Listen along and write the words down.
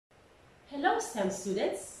Hello STEM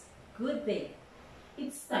students, good day.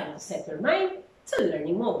 It's time to set your mind to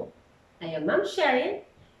learning mode. I am Ma'am Sharon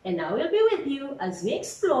and I will be with you as we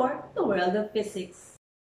explore the world of physics.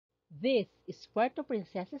 This is Puerto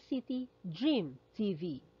Princesa City Dream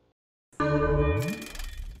TV.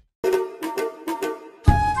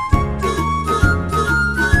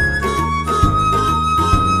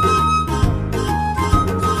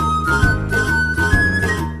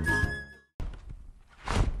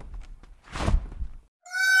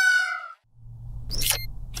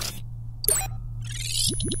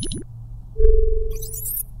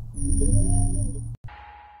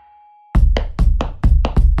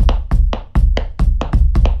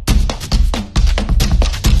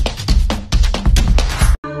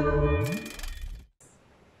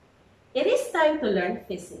 It is time to learn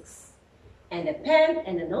physics, and a pen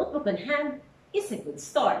and a notebook on hand is a good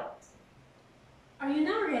start. Are you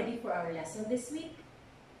now ready for our lesson this week?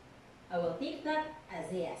 I will take that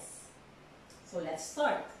as a yes. So let's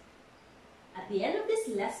start. At the end of this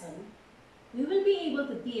lesson, we will be able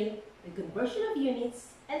to deal with conversion of units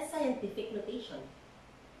and scientific notation.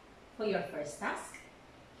 For your first task,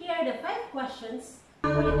 here are the 5 questions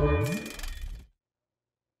for you to answer.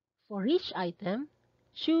 For each item,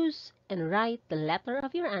 choose and write the letter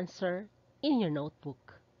of your answer in your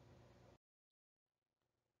notebook.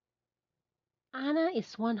 Anna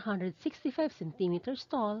is 165 centimeters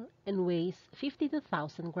tall and weighs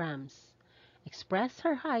 52,000 grams. Express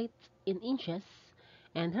her height in inches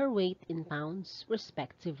and her weight in pounds,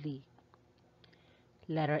 respectively.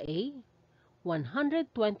 Letter A,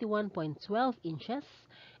 121.12 inches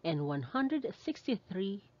and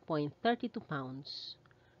 163.32 pounds.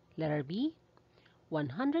 Letter B,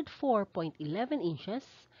 104.11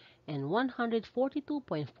 inches and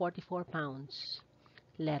 142.44 pounds.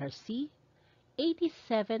 Letter C,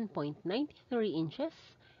 87.93 inches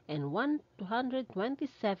and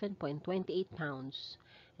 127.28 pounds.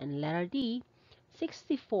 And letter D,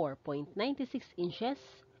 64.96 inches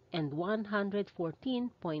and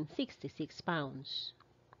 114.66 pounds.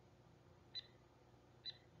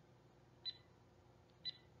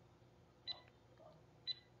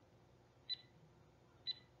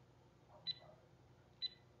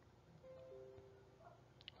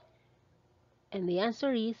 And the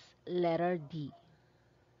answer is letter D.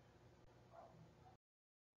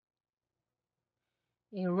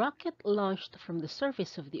 A rocket launched from the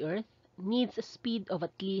surface of the Earth needs a speed of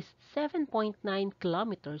at least 7.9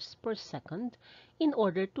 kilometers per second in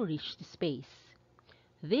order to reach the space.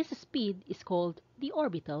 This speed is called the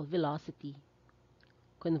orbital velocity.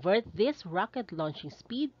 Convert this rocket launching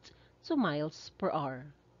speed to miles per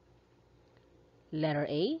hour. Letter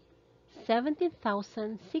A,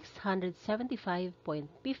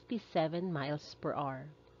 17,675.57 miles per hour.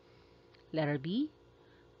 Letter B,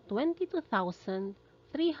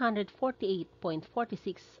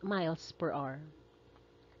 22,348.46 miles per hour.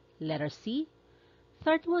 Letter C,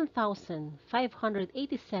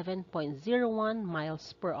 31,587.01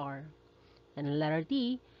 miles per hour. And letter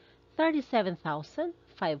D,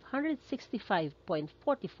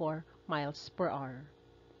 37,565.44 miles per hour.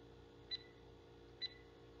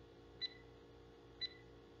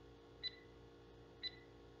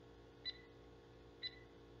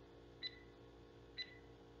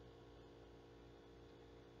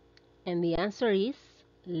 And the answer is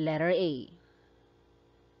letter A.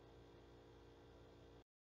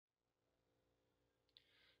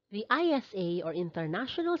 The ISA, or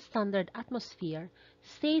International Standard Atmosphere,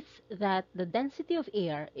 states that the density of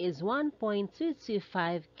air is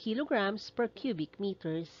 1.225 kilograms per cubic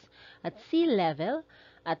meters at sea level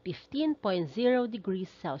at 15.0 degrees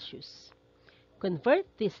Celsius. Convert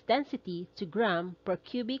this density to gram per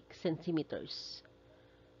cubic centimeters.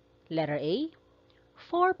 Letter A,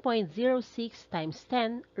 4.06 times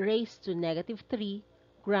 10 raised to negative 3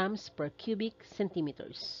 grams per cubic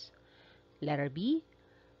centimeters. Letter B,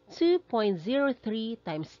 2.03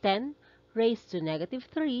 times 10 raised to negative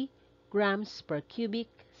 3 grams per cubic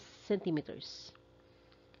centimeters.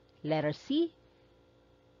 Letter C,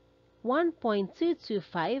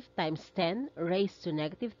 1.225 times 10 raised to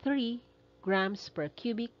negative 3 grams per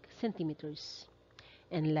cubic centimeters.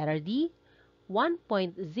 And letter D,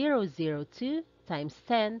 1.002 times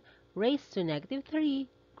 10 raised to negative 3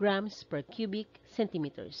 grams per cubic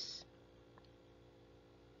centimeters.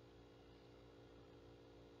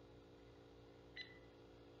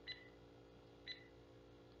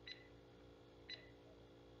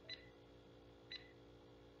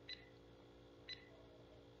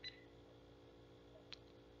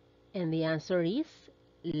 And the answer is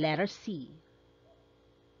letter C.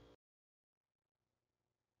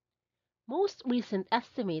 Most most recent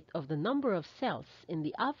estimate of the number of cells in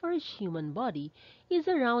the average human body is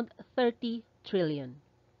around 30 trillion.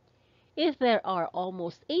 If there are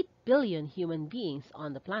almost 8 billion human beings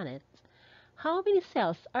on the planet, how many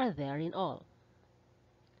cells are there in all?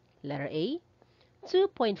 Letter A,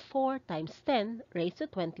 2.4 times 10 raised to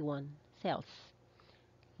 21 cells.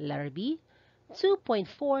 Letter B,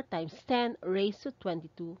 2.4 times 10 raised to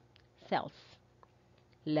 22 cells.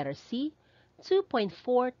 Letter C,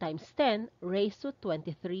 2.4 times 10 raised to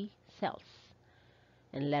 23 cells.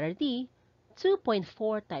 And letter D,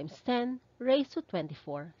 2.4 times 10 raised to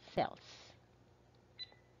 24 cells.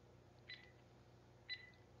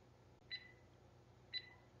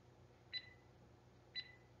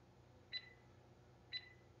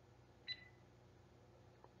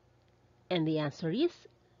 And the answer is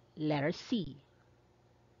letter C.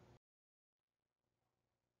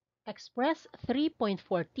 Express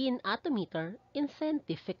 3.14 attometer in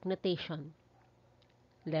scientific notation.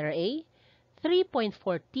 Letter A,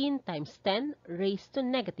 3.14 times 10 raised to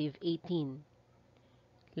negative 18.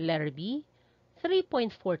 Letter B,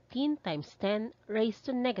 3.14 times 10 raised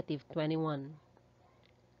to negative 21.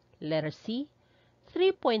 Letter C,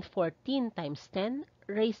 3.14 times 10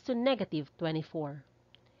 raised to negative 24.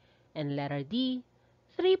 And letter D,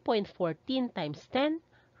 3.14 times 10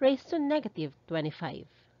 raised to negative 25.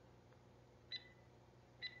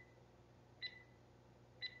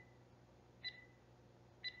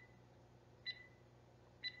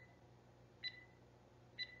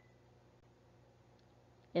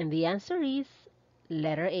 And the answer is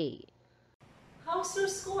letter A. How's your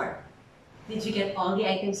score? Did you get all the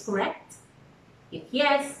items correct? If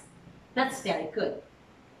yes, that's very good.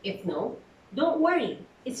 If no, don't worry.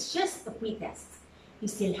 It's just a pretest. You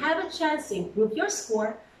still have a chance to improve your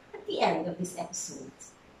score at the end of this episode.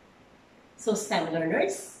 So STEM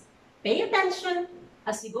learners, pay attention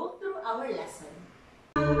as we go through our lesson.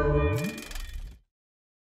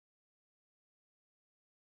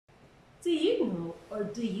 Do you know or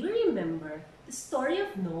do you remember the story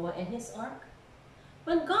of Noah and his ark?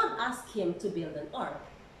 When God asked him to build an ark,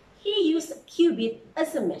 he used a cubit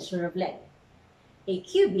as a measure of length. A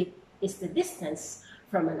cubit is the distance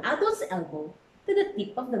from an adult's elbow to the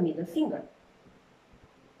tip of the middle finger.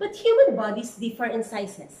 But human bodies differ in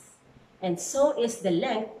sizes, and so is the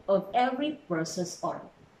length of every person's arm.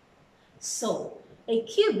 So, a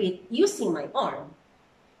cubit using my arm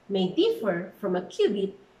may differ from a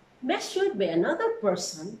cubit measured by another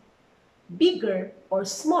person, bigger or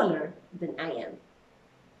smaller than I am.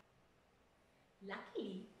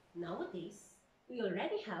 Luckily, nowadays, we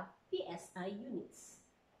already have the SI units,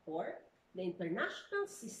 or the International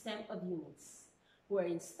System of Units,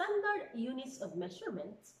 wherein standard units of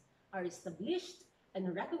measurement are established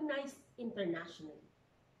and recognized internationally.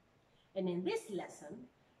 And in this lesson,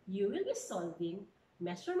 you will be solving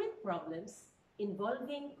measurement problems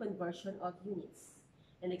involving conversion of units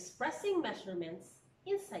and expressing measurements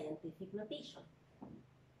in scientific notation.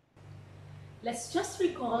 Let's just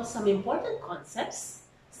recall some important concepts,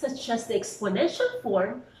 such as the exponential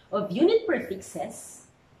form of unit prefixes,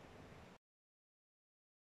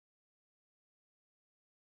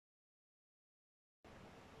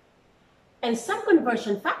 and some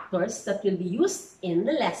conversion factors that will be used in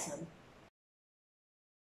the lesson.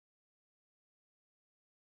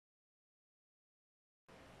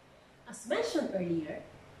 As mentioned earlier,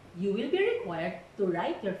 you will be required to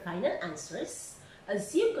write your final answers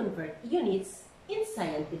as you convert units in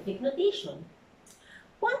scientific notation.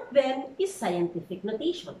 What then is scientific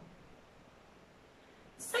notation?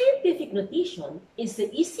 Scientific notation is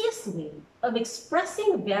the easiest way of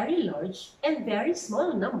expressing very large and very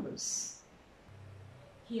small numbers.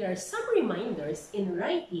 Here are some reminders in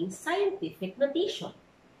writing scientific notation.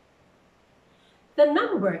 The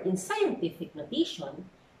number in scientific notation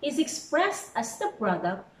is expressed as the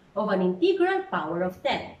product of an integral power of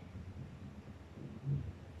 10.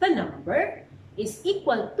 The number is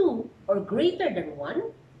equal to or greater than 1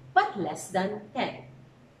 but less than 10.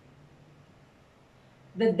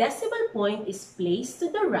 The decimal point is placed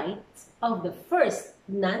to the right of the first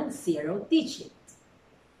non-zero digit.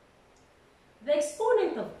 The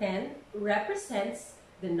exponent of 10 represents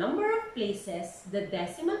the number of places the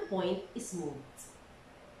decimal point is moved.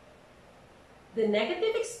 The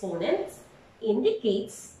negative exponent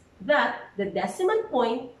indicates that the decimal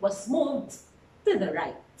point was moved to the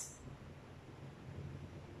right.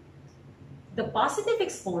 The positive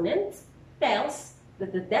exponent tells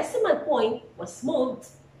that the decimal point was moved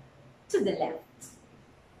to the left.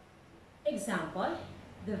 Example,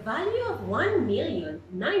 the value of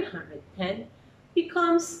 1,910,000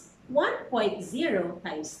 becomes 1.0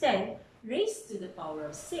 times 10 raised to the power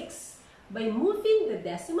of 6 by moving the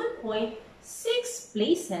decimal point 6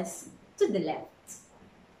 places to the left.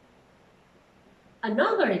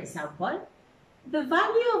 Another example, the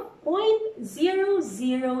value of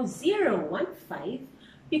 0.00015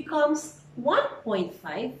 becomes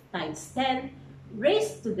 1.5 times 10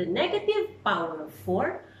 raised to the negative power of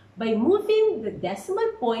 4 by moving the decimal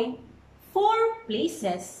point 4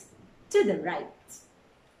 places to the right.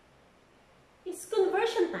 It's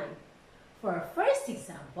conversion time. For our first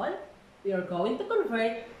example, we are going to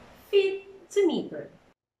convert feet to meter.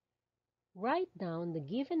 Write down the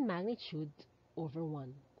given magnitude over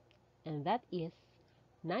 1, and that is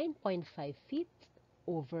 9.5 feet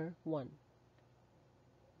over 1.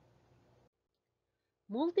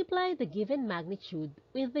 Multiply the given magnitude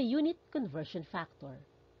with the unit conversion factor.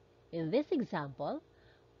 In this example,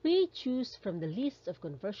 we choose from the list of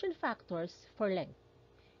conversion factors for length,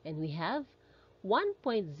 and we have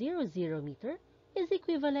 1.00 meter is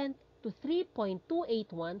equivalent to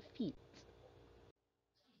 3.281 feet.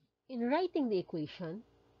 In writing the equation,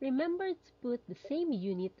 remember to put the same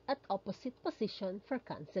unit at opposite position for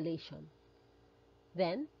cancellation.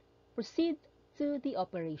 Then, proceed to the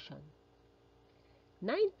operation.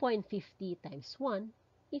 9.50 times 1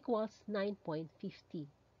 equals 9.50,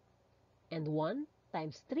 and 1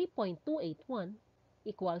 times 3.281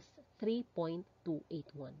 equals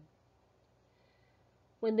 3.281.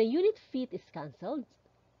 When the unit feet is cancelled,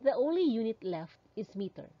 the only unit left is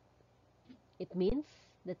meter. It means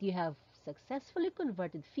that you have successfully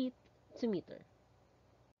converted feet to meter.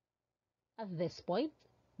 At this point,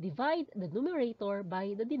 divide the numerator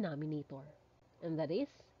by the denominator, and that is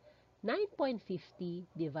 9.50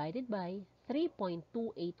 divided by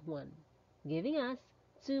 3.281, giving us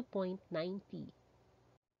 2.90.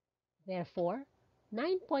 Therefore,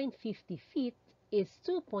 9.50 feet is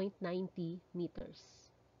 2.90 meters.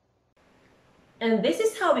 And this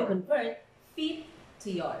is how we convert feet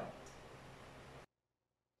to yard.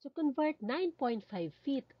 To convert 9.5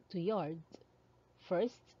 feet to yards,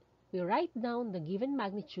 first, we write down the given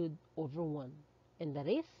magnitude over 1, and that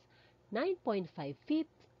is 9.5 feet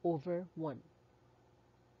over 1.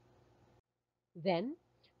 Then,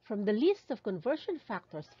 from the list of conversion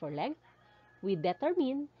factors for length, we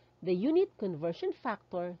determine the unit conversion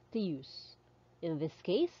factor to use. In this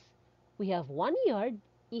case, we have 1 yard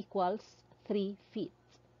equals 3 feet.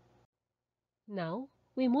 Now,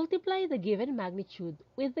 we multiply the given magnitude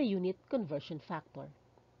with the unit conversion factor.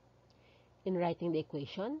 In writing the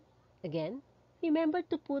equation, again, remember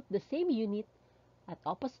to put the same unit at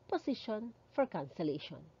opposite position for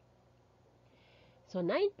cancellation. So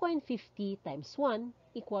 9.50 times 1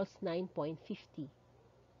 equals 9.50,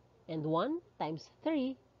 and 1 times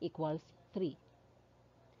 3 equals 3.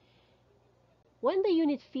 When the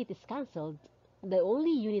unit feet is cancelled, the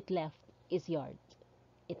only unit left is yard.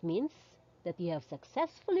 It means that you have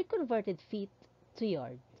successfully converted feet to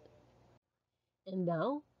yard. And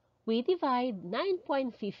now, we divide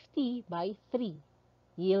 9.50 by 3,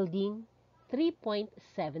 yielding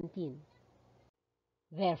 3.17.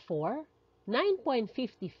 Therefore,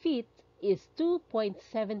 9.50 feet is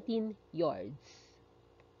 2.17 yards.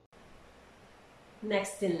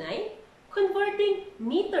 Next in line, converting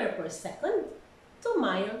meter per second to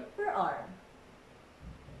mile per hour.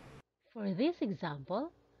 For this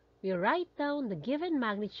example, we write down the given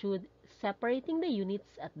magnitude separating the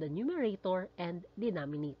units at the numerator and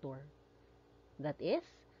denominator. That is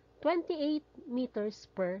 28 meters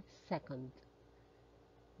per second.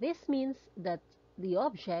 This means that the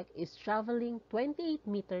object is traveling 28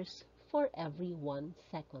 meters for every 1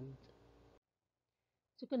 second.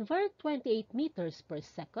 To convert 28 meters per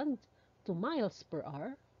second to miles per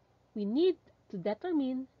hour, we need to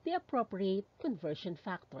determine the appropriate conversion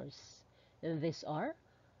factors. And these are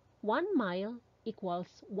 1 mile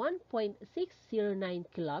equals 1.609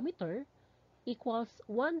 kilometer equals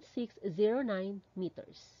 1609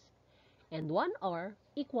 meters, and 1 hour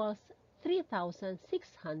equals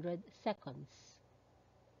 3,600 seconds.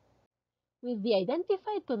 With the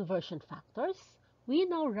identified conversion factors, we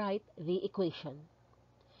now write the equation,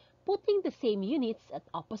 putting the same units at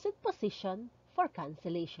opposite position for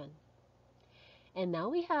cancellation. And now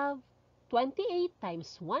we have 28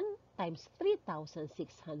 times 1 times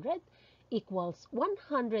 3,600 equals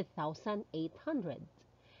 100,800.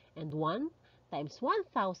 And 1 times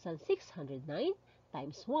 1,609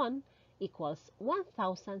 times 1 equals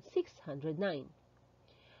 1,609.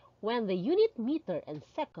 When the unit meter and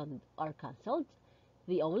second are cancelled,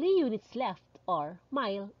 the only units left are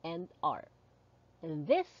mile and hour. And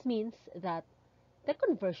this means that the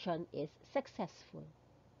conversion is successful.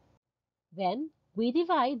 Then, we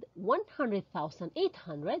divide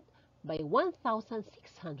 100,800 by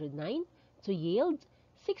 1,609 to yield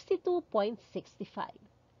 62.65.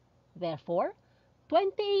 Therefore,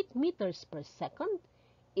 28 meters per second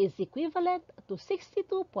is equivalent to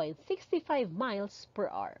 62.65 miles per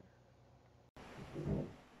hour.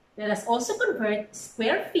 Let us also convert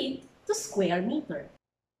square feet to square meter.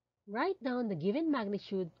 Write down the given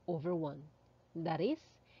magnitude over 1. That is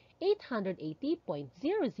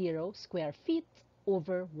 880.00 square feet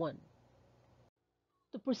over 1.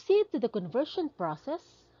 To proceed to the conversion process,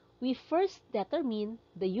 we first determine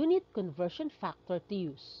the unit conversion factor to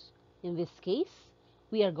use. In this case,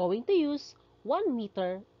 we are going to use 1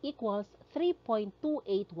 meter equals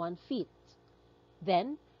 3.281 feet.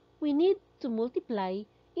 Then, we need to multiply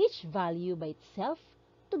each value by itself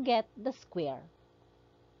to get the square.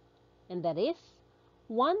 And that is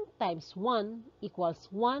 1 times 1 equals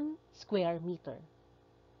 1 square meter.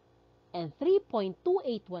 And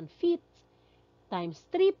 3.281 feet times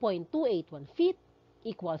 3.281 feet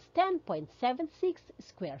equals 10.76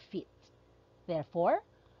 square feet. Therefore,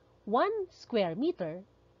 1 square meter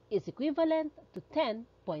is equivalent to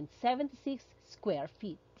 10.76 square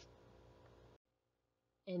feet.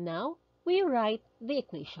 And now, we write the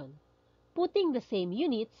equation, putting the same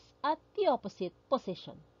units at the opposite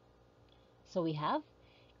position. So we have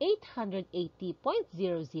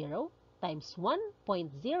 880.00 times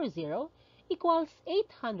 1.00 equals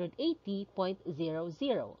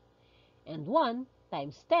 880.00, and 1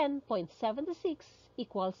 times 10.76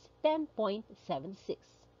 equals 10.76.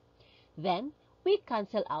 Then, we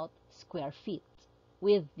cancel out square feet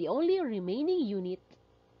with the only remaining unit,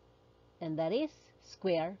 and that is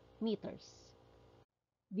square meters.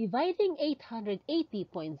 Dividing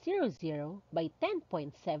 880.00 by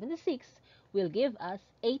 10.76 will give us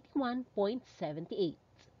 81.78.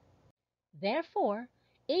 Therefore,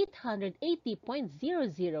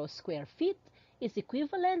 880.00 square feet is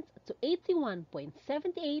equivalent to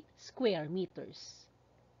 81.78 square meters.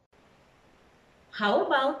 How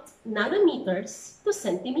about nanometers to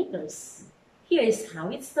centimeters? Here is how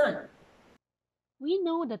it's done. We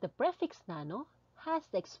know that the prefix nano has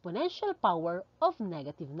the exponential power of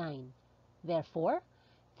 -9. Therefore,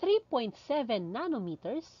 3.7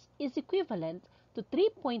 nanometers is equivalent to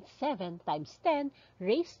 3.7 times 10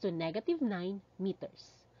 raised to -9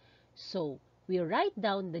 meters. So, we write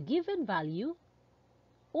down the given value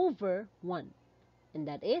over 1, and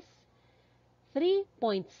that is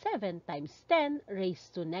 3.7 times 10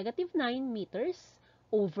 raised to -9 meters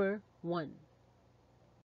over 1.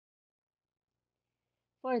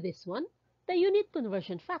 For this one, the unit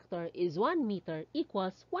conversion factor is 1 meter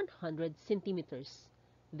equals 100 centimeters.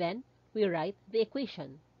 Then, we write the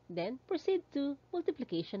equation. Then, proceed to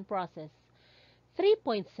multiplication process.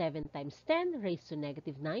 3.7 times 10 raised to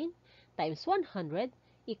 -9 times 100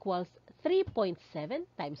 equals 3.7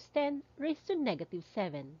 times 10 raised to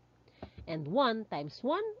 -7. And 1 times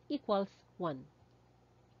 1 equals 1.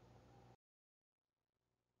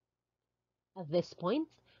 At this point,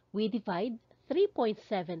 we divide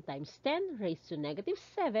 3.7 times 10 raised to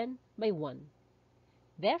 -7 by 1.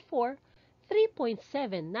 Therefore,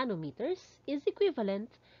 3.7 nanometers is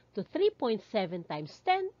equivalent to 3.7 times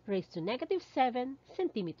 10 raised to -7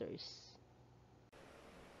 centimeters.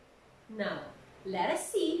 Now, let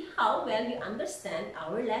us see how well you understand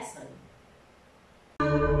our lesson.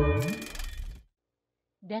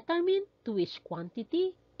 Determine to which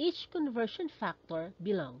quantity each conversion factor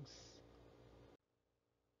belongs.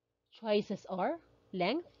 Choices are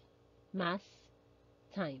length, mass,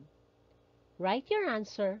 time. Write your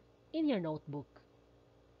answer in your notebook.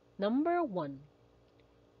 Number 1.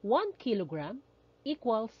 1 kilogram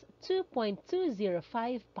equals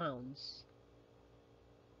 2.205 pounds.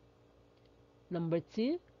 Number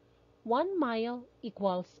 2. 1 mile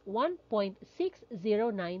equals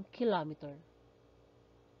 1.609 kilometer.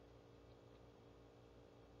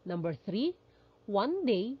 Number 3. 1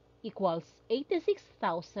 day equals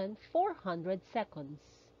 86,400 seconds.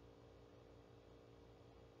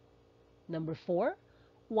 Number 4.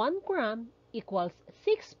 1 gram equals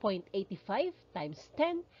 6.85 times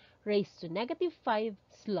 10 raised to -5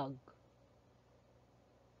 slug.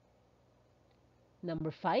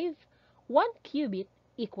 Number 5. 1 cubit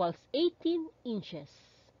equals 18 inches.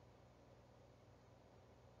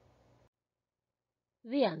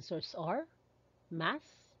 The answers are mass,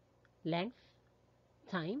 length,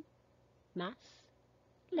 time, mass,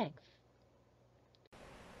 length.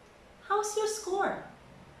 How's your score?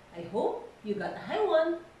 I hope you got a high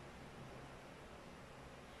one.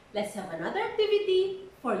 Let's have another activity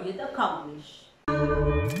for you to accomplish.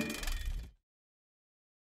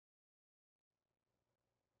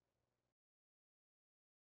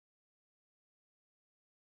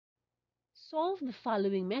 Solve the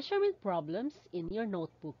following measurement problems in your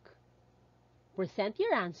notebook. Present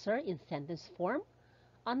your answer in sentence form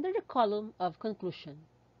under the column of conclusion.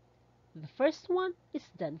 The first one is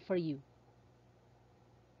done for you.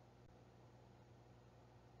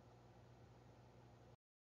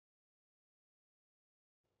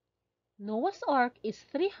 Noah's Ark is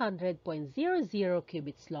 300.00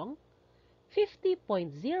 cubits long,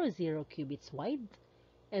 50.00 cubits wide,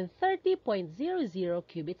 and 30.00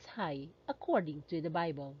 cubits high, according to the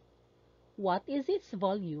Bible. What is its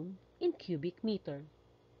volume in cubic meter?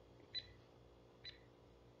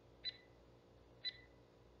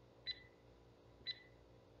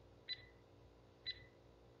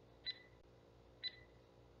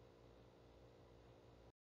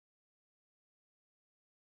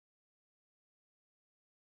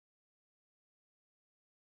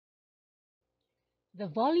 The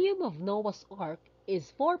volume of Noah's Ark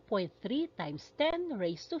is 4.3 times 10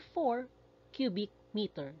 raised to 4 cubic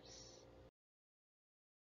meters.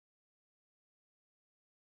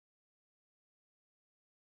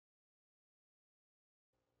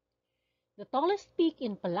 The tallest peak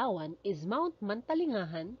in Palawan is Mount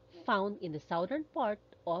Mantalingahan, found in the southern part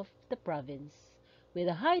of the province, with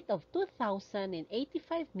a height of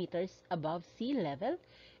 2,085 meters above sea level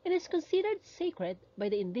and is considered sacred by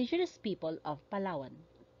the indigenous people of Palawan.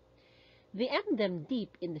 The Amdam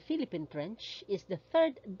Deep in the Philippine Trench is the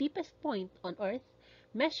third deepest point on Earth,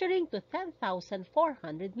 measuring to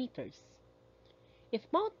 10,400 meters. If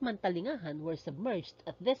Mount Mantalingahan were submerged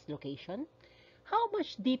at this location, how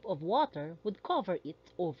much deep of water would cover it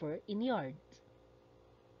over in yards?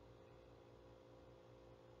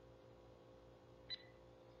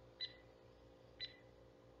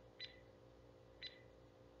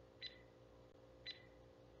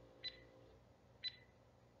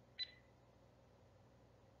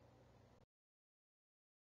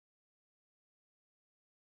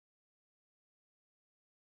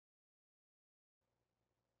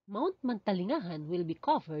 Mount Mantalingahan will be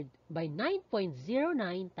covered by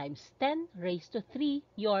 9.09 times 10 raised to 3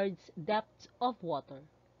 yards depth of water.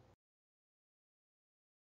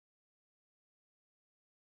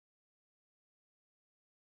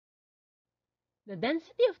 The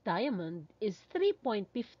density of diamond is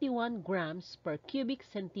 3.51 grams per cubic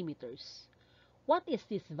centimeters. What is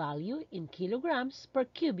this value in kilograms per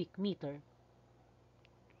cubic meter?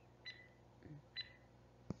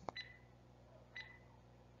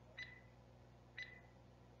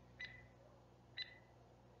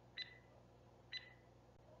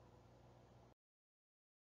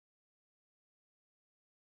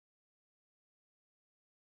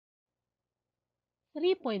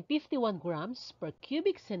 Three point 51 grams per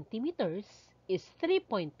cubic centimeters is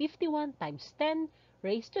 3.51 times 10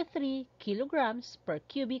 raised to 3 kilograms per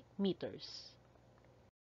cubic meters.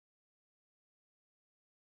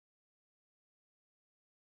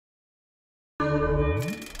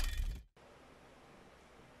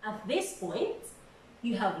 At this point,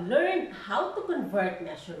 you have learned how to convert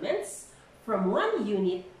measurements from one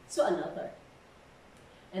unit to another.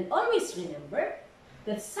 And always remember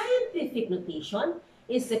that scientific notation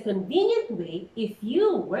is a convenient way if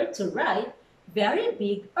you were to write very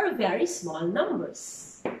big or very small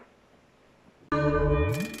numbers.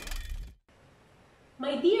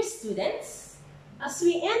 My dear students, as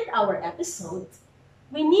we end our episode,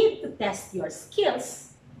 we need to test your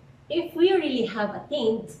skills if we really have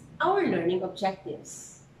attained our learning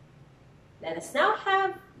objectives. Let us now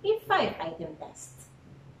have a 5-item test.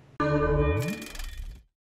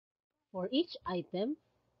 For each item,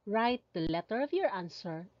 write the letter of your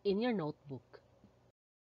answer in your notebook.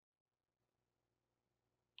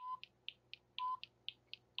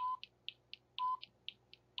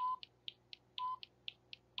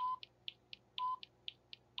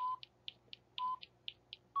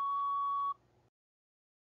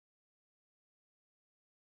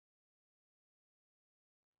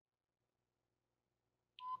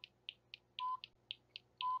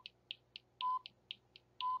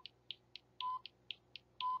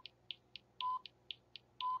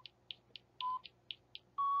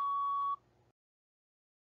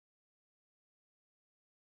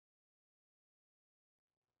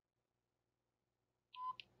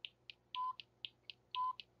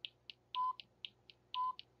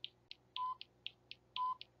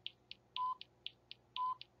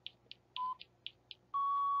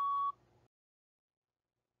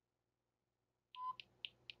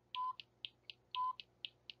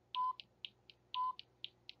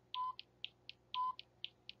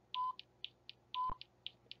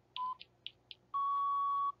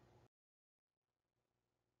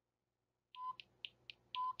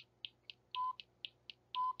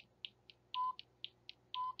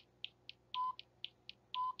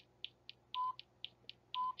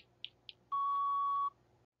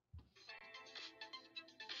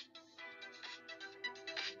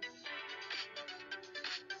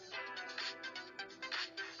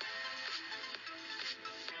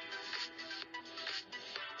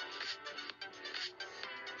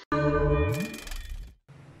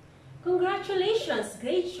 Congratulations,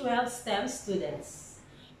 Grade 12 STEM students!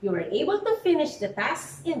 You were able to finish the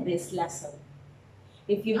tasks in this lesson.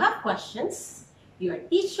 If you have questions, your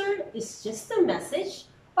teacher is just a message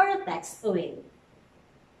or a text away.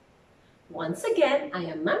 Once again, I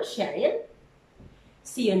am Ma'am Sharian.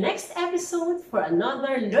 See you next episode for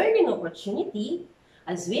another learning opportunity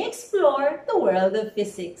as we explore the world of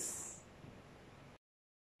physics.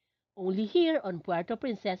 Only here on Puerto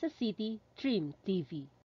Princesa City, Dream TV.